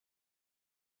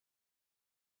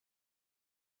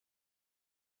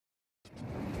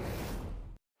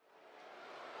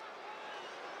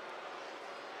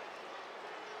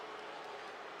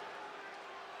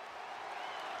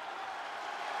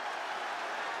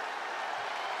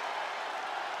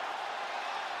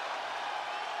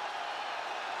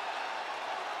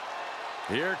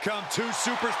Here come two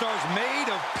superstars made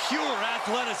of pure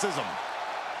athleticism.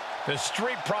 The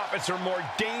Street Profits are more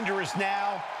dangerous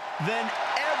now than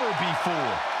ever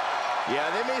before.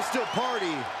 Yeah, they may still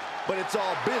party, but it's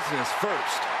all business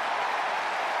first.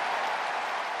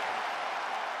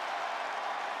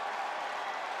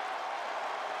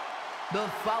 The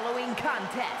following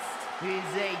contest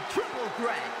is a triple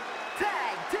threat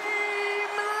tag team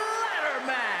ladder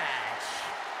match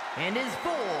and is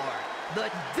for the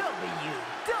WWE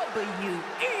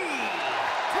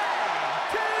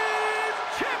Tag Team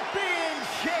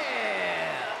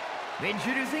Championship.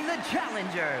 Introducing the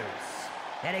challengers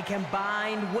at a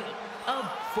combined weight of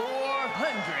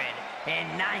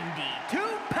 492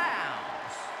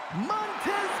 pounds,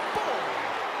 Montez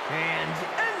Ford and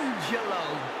Angelo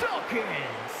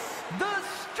Dawkins, the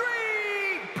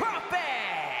Street Profits.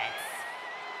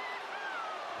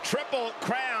 Triple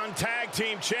Crown Tag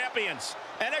Team Champions,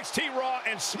 NXT Raw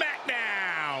and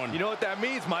SmackDown. You know what that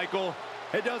means, Michael?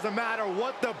 It doesn't matter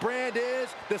what the brand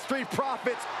is, the Street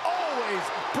Profits always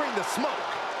bring the smoke.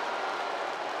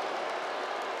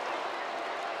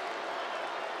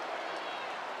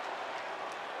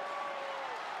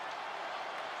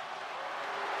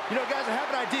 You know, guys, I have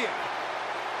an idea.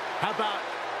 How about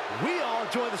we all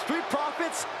join the Street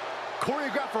Profits,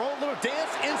 choreograph our own little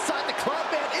dance inside the club,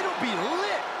 man? It'll be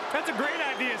lit. That's a great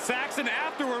idea, Saxon.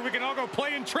 Afterward, we can all go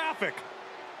play in traffic.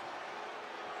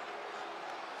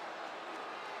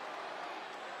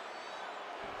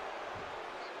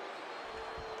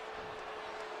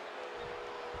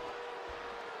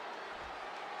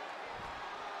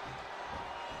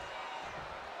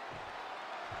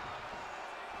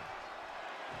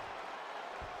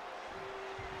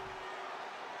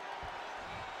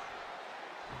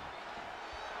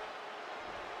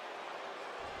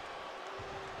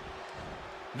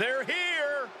 They're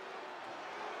here.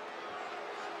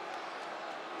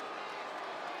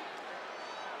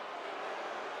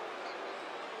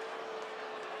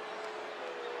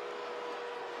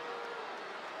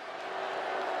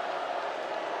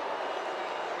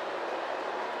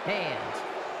 And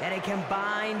at a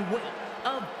combined weight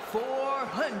of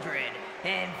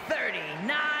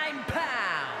 439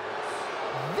 pounds,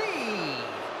 the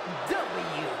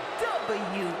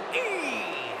WWE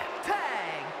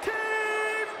Tag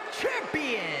Team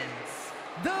Champions,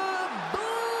 the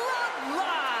Bloodline.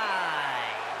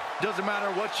 Doesn't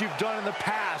matter what you've done in the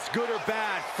past, good or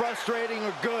bad, frustrating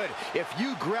or good. If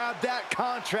you grab that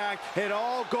contract, it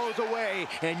all goes away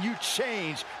and you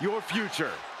change your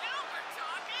future.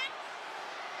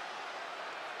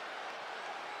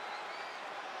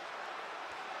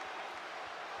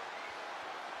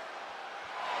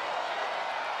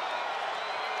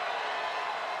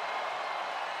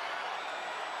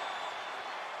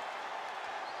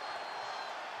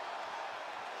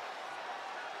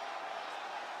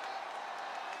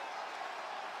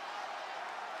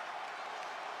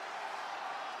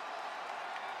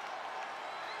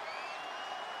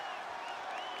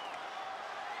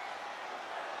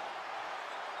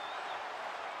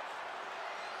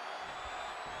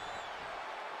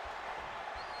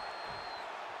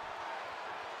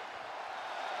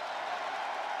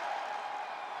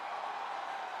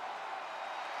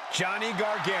 Johnny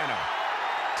Gargano,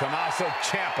 Tommaso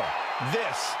Ciampa.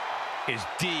 This is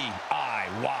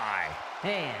DIY.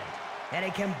 And at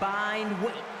a combined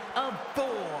weight of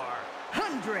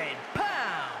 400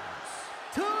 pounds,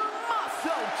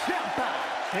 Tommaso Ciampa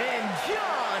and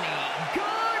Johnny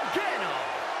Gargano,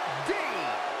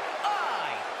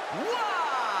 DIY.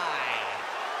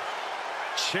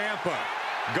 Ciampa,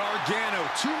 Gargano,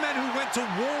 two men who went to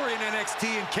war in NXT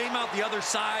and came out the other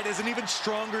side as an even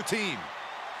stronger team.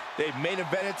 They've main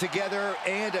evented together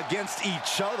and against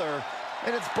each other,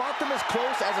 and it's brought them as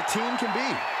close as a team can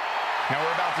be. Now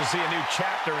we're about to see a new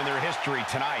chapter in their history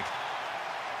tonight.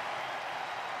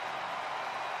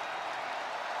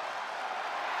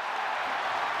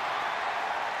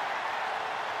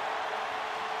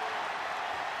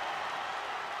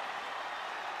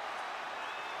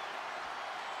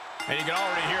 And you can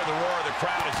already hear the roar of the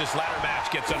crowd as this ladder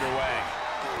match gets underway.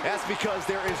 That's because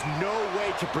there is no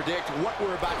way to predict what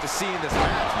we're about to see in this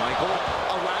match, Michael.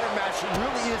 A ladder match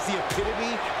really is the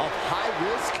epitome of high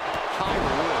risk, high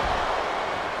reward.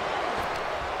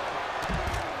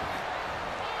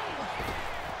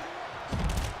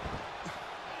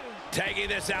 Taking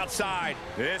this outside.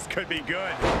 This could be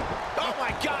good. Oh,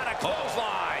 my God, a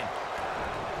clothesline.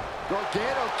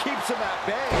 Gargano keeps him at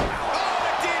bay. Oh, a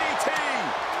DDT.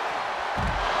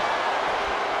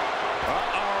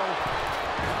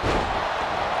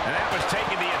 And that was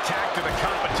taking the attack to the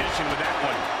competition with that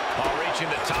one. While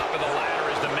reaching the top of the ladder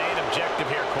is the main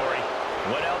objective here, Corey.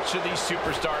 What else should these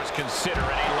superstars consider in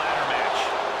a ladder match?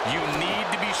 You need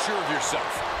to be sure of yourself.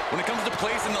 When it comes to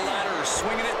placing the ladder or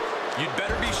swinging it, you'd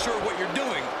better be sure what you're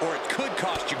doing, or it could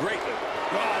cost you greatly.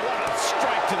 Oh, what a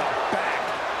strike to the back.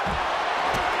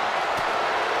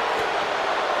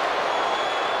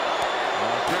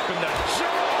 Gripping the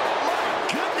jaw. My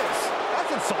goodness,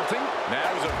 that's insulting. That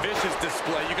was a vicious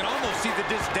display. You can almost see the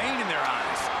disdain in their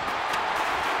eyes.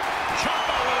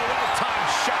 Ciampa with a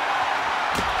well-timed shot.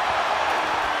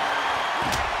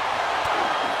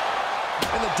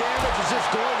 And the damage is just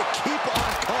going to keep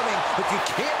on coming if you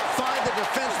can't find the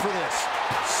defense for this.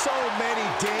 So many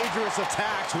dangerous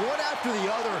attacks, one after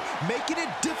the other, making it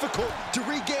difficult to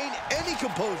regain any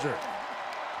composure.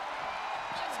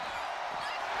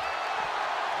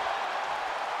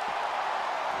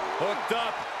 Hooked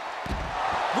up.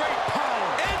 Great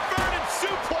power. Inverted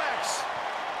suplex.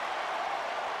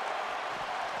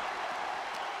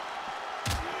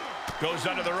 Goes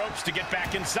under the ropes to get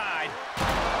back inside.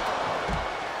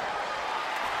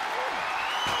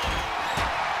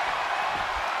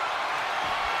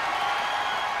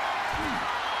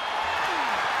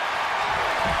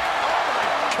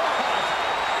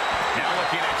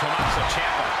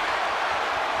 Ciampa.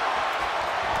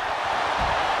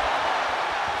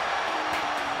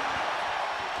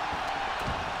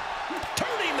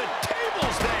 Turning the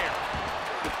tables there.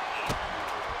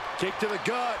 Kick to the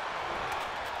gut.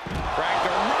 Cranked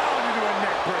around into a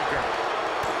neck breaker.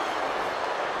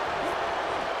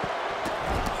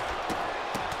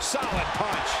 Solid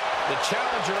punch. The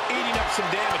challenger eating up some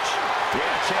damage.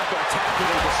 Yeah, Ciampa attacked with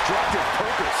a destructive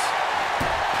purpose.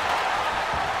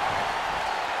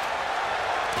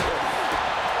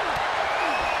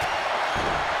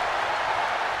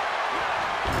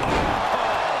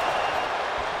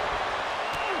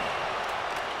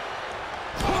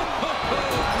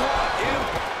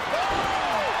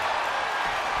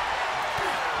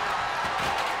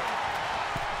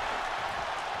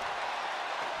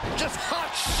 Just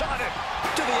hot-shot it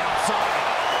to the outside.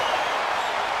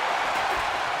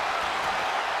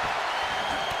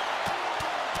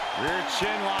 Rear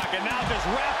chin lock, and now just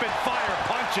rapid-fire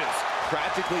punches.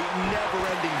 Practically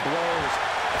never-ending blows.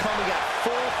 Coming at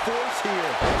full force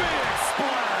here. Big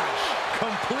splash.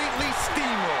 Completely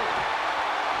steamrolled.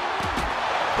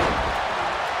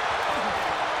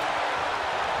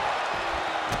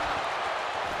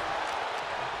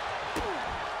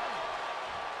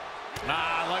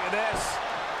 Look at this.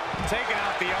 Taking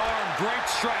out the arm. Great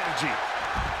strategy.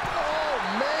 Oh,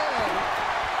 man.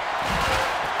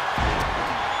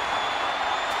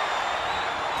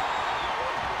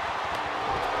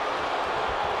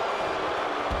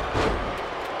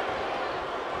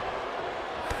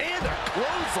 And a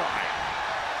clothesline.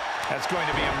 That's going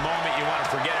to be a moment you want to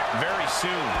forget very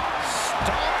soon.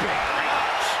 Stomping.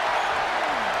 Ouch.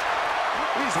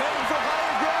 He's heading for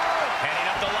higher ground. Heading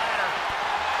up the ladder.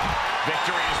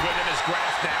 Victory is within his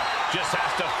grasp now. Just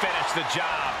has to finish the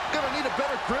job. Gonna need a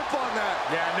better grip on that.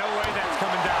 Yeah, no way that's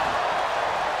coming down.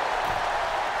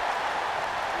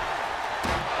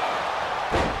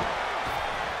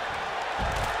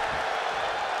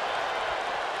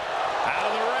 Out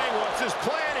of the ring, what's his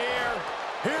plan here?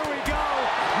 Here we go.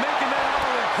 Making that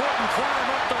all-important climb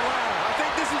up the ladder. I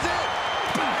think this is it.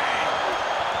 Bang!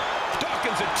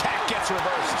 Dawkins' attack gets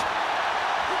reversed.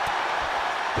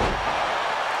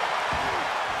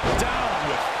 Down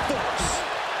with force.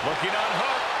 Looking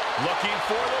unhooked. Looking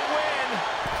for the win.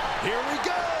 Here we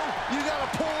go. You gotta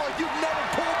pull like you've never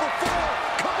pulled before.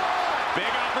 Come on. Big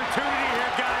opportunity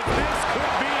here, guys. This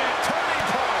could be a turning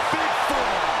point. Big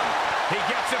forearm. He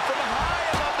gets it from high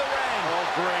above the ring. Oh,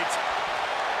 great.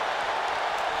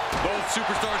 Both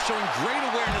superstars showing great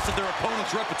awareness of their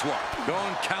opponent's repertoire.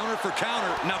 Going counter for counter.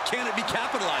 Now, can it be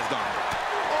capitalized on?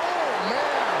 Oh,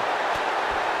 man.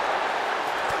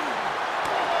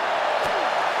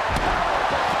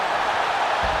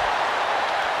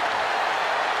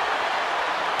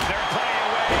 They're playing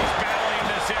ways. Battling in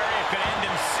this area could end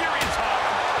in serious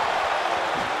harm.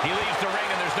 He leaves the ring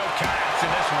and there's no countouts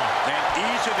in this one. And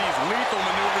each of these lethal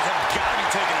maneuvers have got to be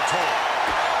taking a toll.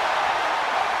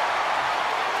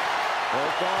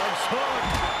 Both arms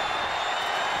hooked.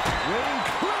 Ring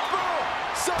clipper.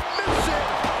 Submission.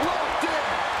 Locked in.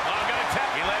 Oh, got a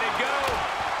tap. He let it go.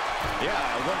 Yeah,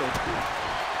 I wonder.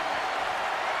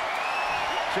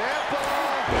 Ciampa.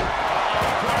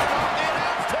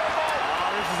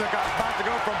 This is about to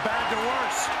go from bad to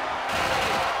worse.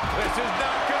 This is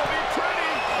not going to be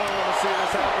pretty. I don't want to see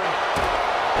this happen.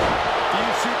 Few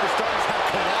superstars have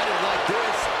collided like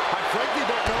this. I frankly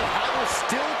don't know how they're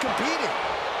still competing.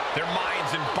 Their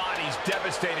minds and bodies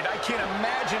devastated. I can't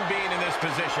imagine being in this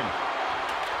position.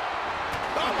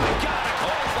 Oh, my God, a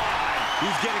clothesline.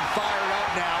 He's getting fired up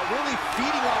now, really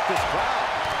feeding off this crowd.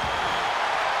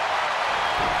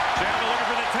 Ciampa looking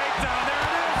for the takedown. There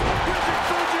it is. Bridging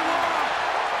Fujiwara.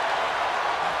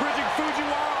 Bridging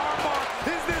Fujiwara armbar.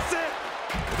 Is this it?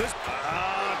 This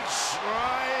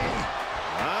Trying.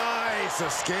 Nice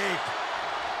escape.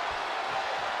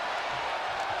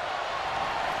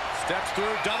 steps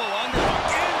through, double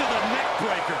underhook into the neck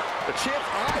breaker. The champ's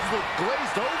eyes look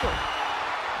glazed over.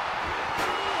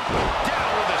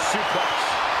 Down with a suplex.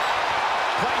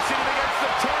 Placing him against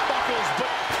the turnbuckles, but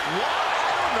why?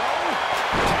 I don't know.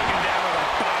 Taken down with a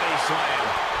body slam.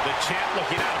 The champ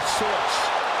looking out of sorts.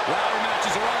 Ladder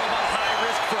matches are all about high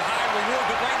risk for high reward,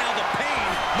 but right now the pain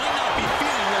might not be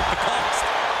feeling worth the cost.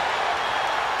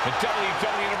 The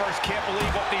WWE Universe can't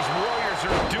believe what these warriors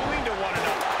are doing to one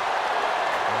another.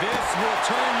 This will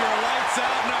turn your lights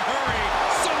out in a hurry.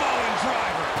 Samoan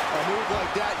driver. A move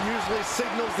like that usually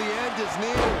signals the end is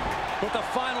near. But the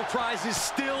final prize is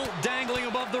still dangling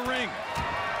above the ring.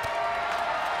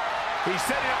 He's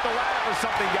setting up the ladder for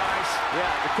something, guys.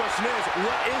 Yeah, the question is,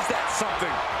 what is that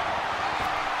something?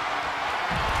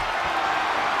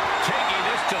 Taking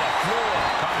this to the floor.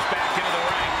 Comes back into the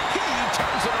ring. He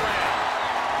turns it around.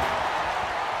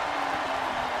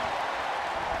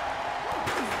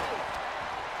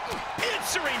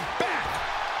 Answering back.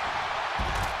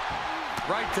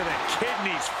 Right to the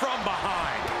kidneys from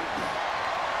behind.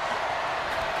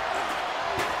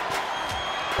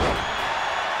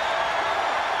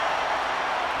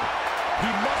 He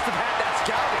must have had that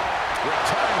scouting.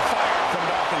 Return fire from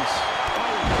Dawkins.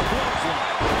 Oh, clothesline.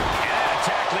 And that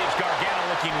attack leaves Gargano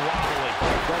looking wobbly.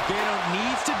 Gargano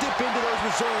needs to dip into those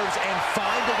reserves and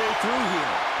find a way through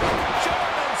here.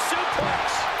 German suplex.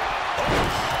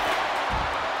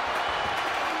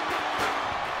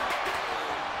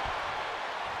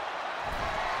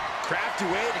 Crafty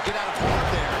way to get out of harm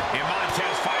there. And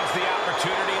Montez finds the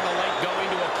opportunity in the late going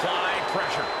to apply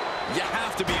pressure. You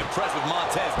have to be impressed with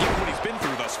Montez, given what he's been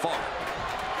through thus far.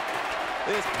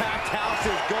 This packed house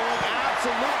is going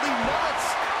absolutely nuts.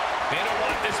 They don't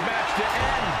want this match to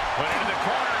end. Put it in the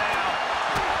corner now.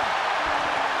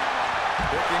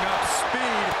 Picking up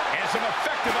speed. And some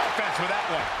effective offense with that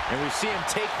one. And we see him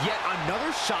take yet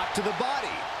another shot to the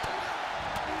body.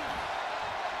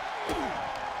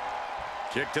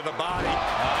 Kick to the body.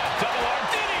 Double arm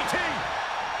DDT.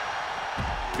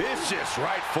 Vicious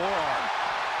right forearm.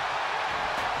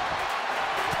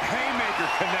 Haymaker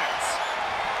connects.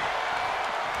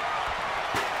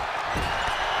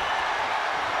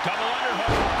 Double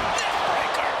underhook.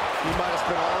 Neckbreaker. He might have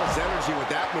spent all his energy with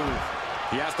that move.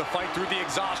 He has to fight through the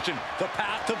exhaustion. The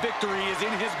path to victory is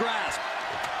in his grasp.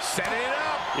 Setting it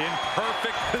up. In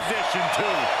perfect position,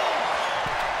 too.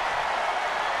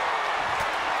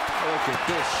 Look at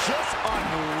this, just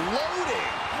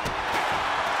unloading.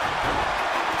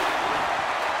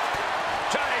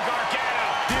 Johnny Gargano.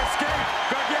 The escape.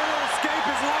 Gargano escape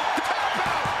is locked. Tap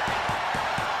out.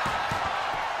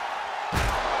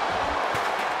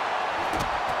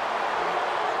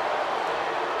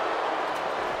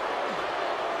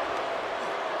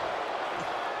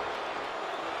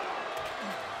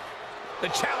 The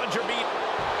challenger beat.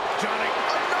 Johnny.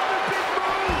 Another big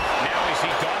move. Now we see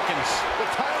Dawkins. The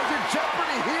title's in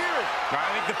jeopardy here. I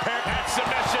think the pair that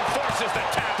submission forces the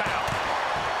tap out.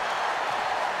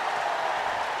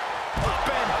 Up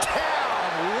and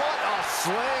down. What a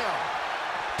slam.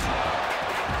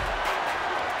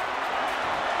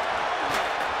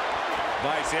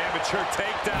 Nice amateur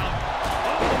takedown.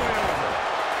 All the way over.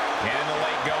 And in the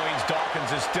late goings,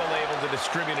 Dawkins is still able to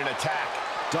distribute an attack.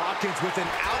 Dawkins with an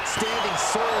outstanding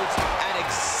surge at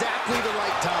exactly the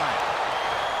right time.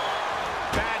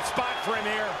 Bad spot for him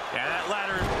here. Yeah, that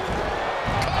ladder.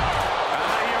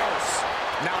 Adios.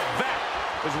 Now that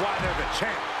is why they're the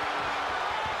champ.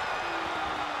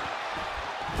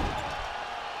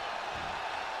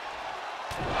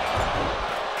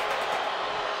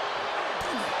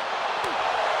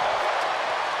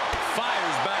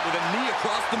 Fires back with a knee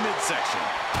across the midsection.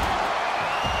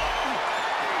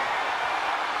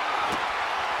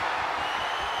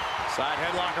 Side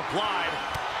headlock applied.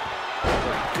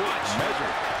 Good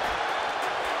measure.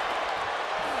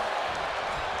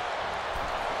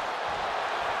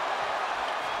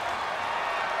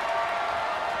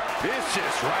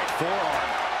 Vicious right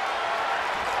forearm.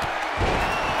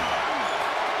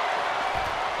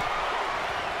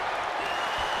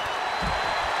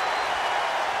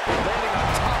 Landing on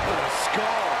top of the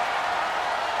skull.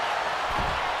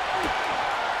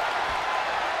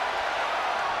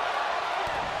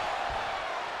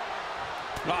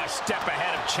 Oh, a step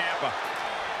ahead of Ciampa.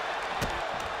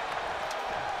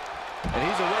 And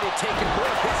he's already taken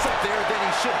more hits up there than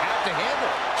he should have to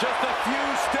handle. Just a few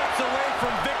steps away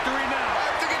from victory now.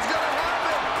 I think it's going to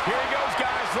happen. Here he goes,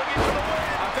 guys, looking for the win.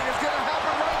 I think it's going to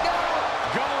happen right now.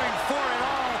 Going for it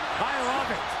all. I love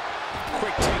it.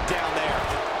 Quick takedown there.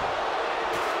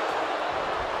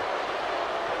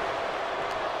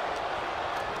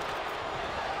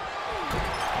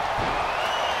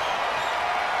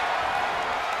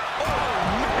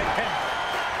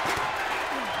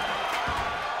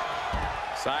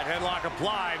 Side headlock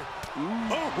applied.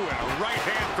 Oh, and a right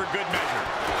hand for good measure.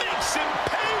 Makes him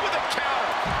pay with a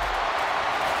counter.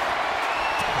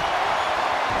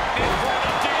 In for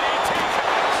the DDT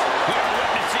catch. We are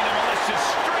witnessing a malicious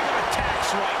string of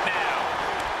attacks right now.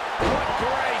 What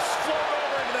grace. Float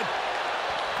over into the...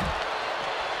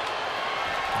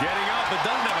 Getting up, but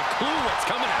doesn't have a clue what's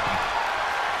coming at him.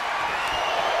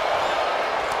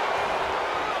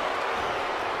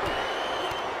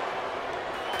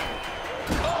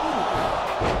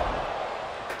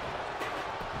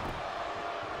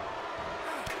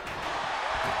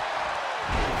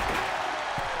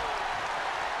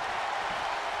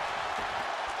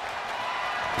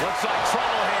 Looks like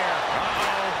trouble here.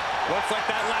 Uh-oh. Looks like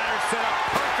that ladder set up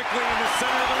perfectly in the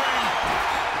center of the ring.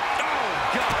 Oh,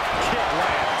 God. Kick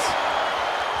lands.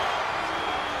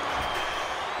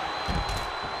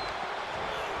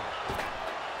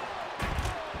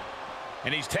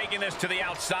 And he's taking this to the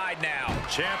outside now.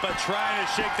 Ciampa trying to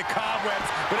shake the cobwebs,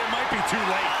 but it might be too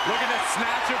late. Look at that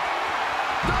snatch of...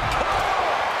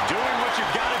 Doing what you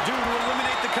got to do to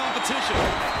eliminate the competition.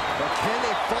 But can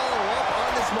they follow up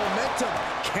on this momentum?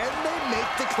 Can they make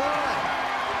the climb?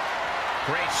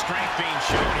 Great strength being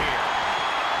shown here.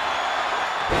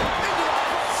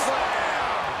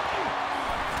 Slam!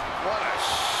 What a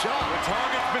shot. The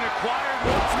target's been acquired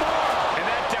once more. And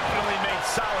that definitely made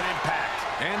solid impact.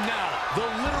 And now, the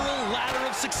literal ladder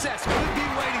of success could be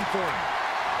waiting for him.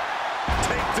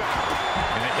 Takedown.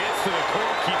 And the hits to the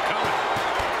core keep coming.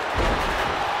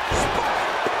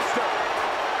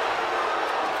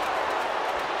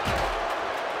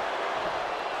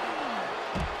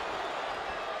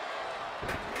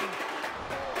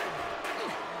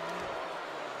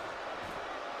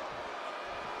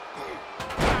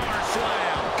 Power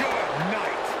slam. Good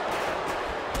night.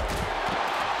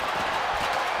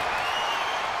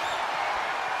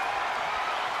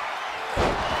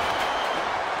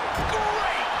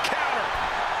 Great counter.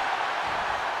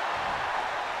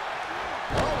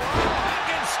 Oh, wow.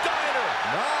 Steiner.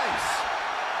 Nice.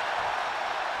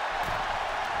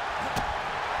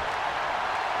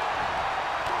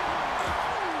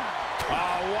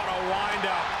 Oh, what a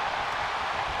wind-up.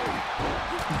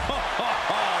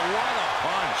 What a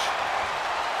punch.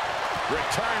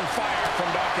 Return fire from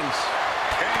Dawkins.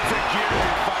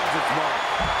 Executed finds its mark.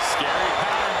 Scary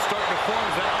pattern starting to form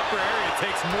as that upper area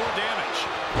takes more damage.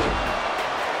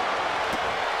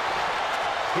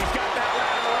 He's got that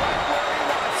ladder right where he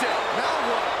wants it. Now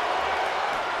what?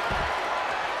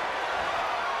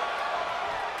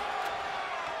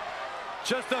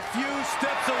 Just a few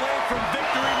steps away from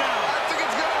victory now. I think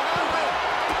it's going to happen.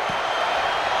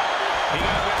 He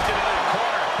got lifted into the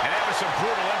corner, and that was some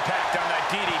brutal impact on that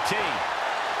DDT.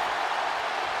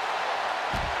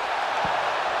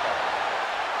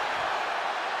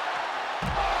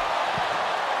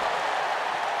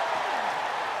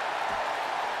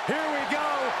 Here we go,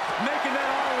 making that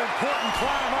all-important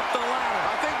climb up the ladder.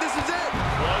 I think this is it.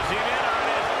 Closing in on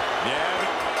it. Yeah.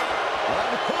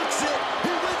 Unhooks it.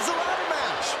 He wins the ladder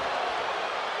match.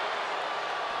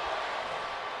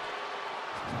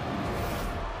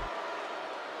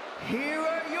 Here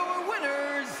are your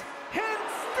winners, and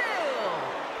still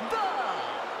the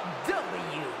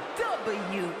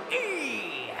WWE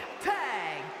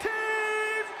Tag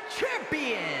Team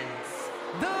Champions,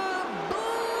 the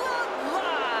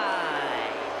Bloodline.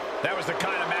 That was the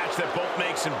kind of match that both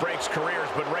makes and breaks careers,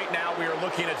 but right now we are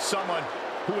looking at someone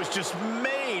who was just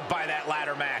made by that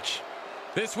ladder match.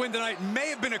 This win tonight may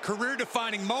have been a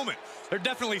career-defining moment. They're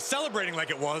definitely celebrating like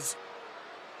it was.